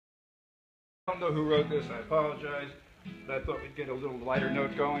I don't know who wrote this, I apologize, but I thought we'd get a little lighter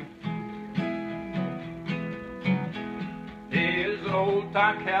note going. He is an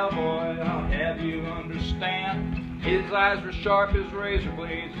old-time cowboy, I'll have you understand. His eyes were sharp as razor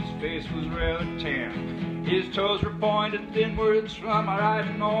blades, his face was rather tan. His toes were pointed inwards from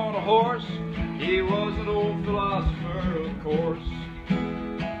riding on a horse. He was an old philosopher, of course.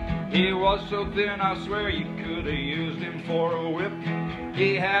 He was so thin, I swear you could have used him for a whip.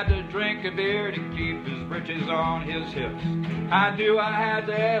 He had to drink a beer to keep his britches on his hips. I knew I had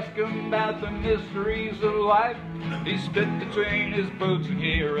to ask him about the mysteries of life. He spit between his boots and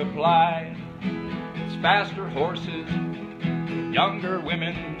he replied, "It's faster horses, younger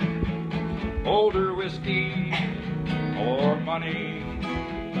women, older whiskey, more money."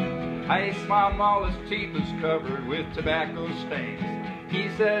 I smiled and all his teeth was covered with tobacco stains. He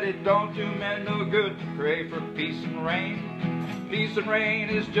said it don't do men no good to pray for peace and rain. Peace and rain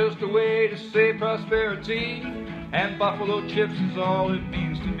is just a way to say prosperity, and buffalo chips is all it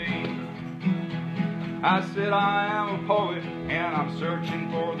means to me. I said I am a poet and I'm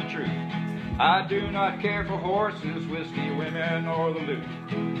searching for the truth. I do not care for horses, whiskey, women, or the loot.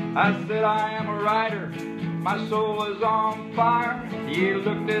 I said I am a writer, my soul is on fire. He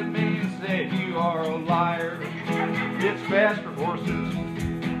looked at me and said, "You are a liar. It's faster horses,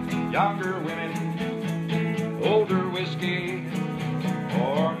 younger women, older whiskey,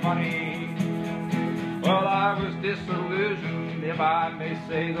 more money." Well, I was disillusioned, if I may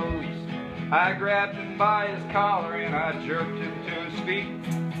say the least. I grabbed him by his collar and I jerked him to his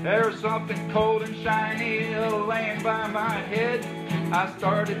feet. There was something cold and shiny laying by my head. I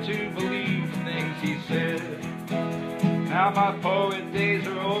started to believe the things he said. Now my poet days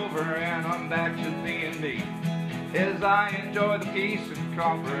are over and I'm back to being me, as I enjoy the peace and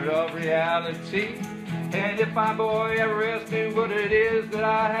comfort of reality. And if my boy ever asks me what it is that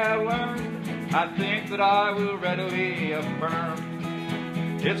I have learned, I think that I will readily affirm.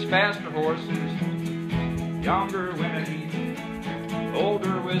 It's faster horses, younger women,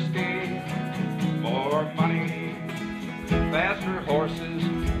 older whiskey, more money. Faster horses,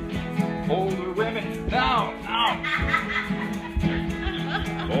 older women, no,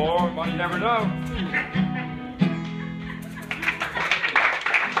 more money, never know.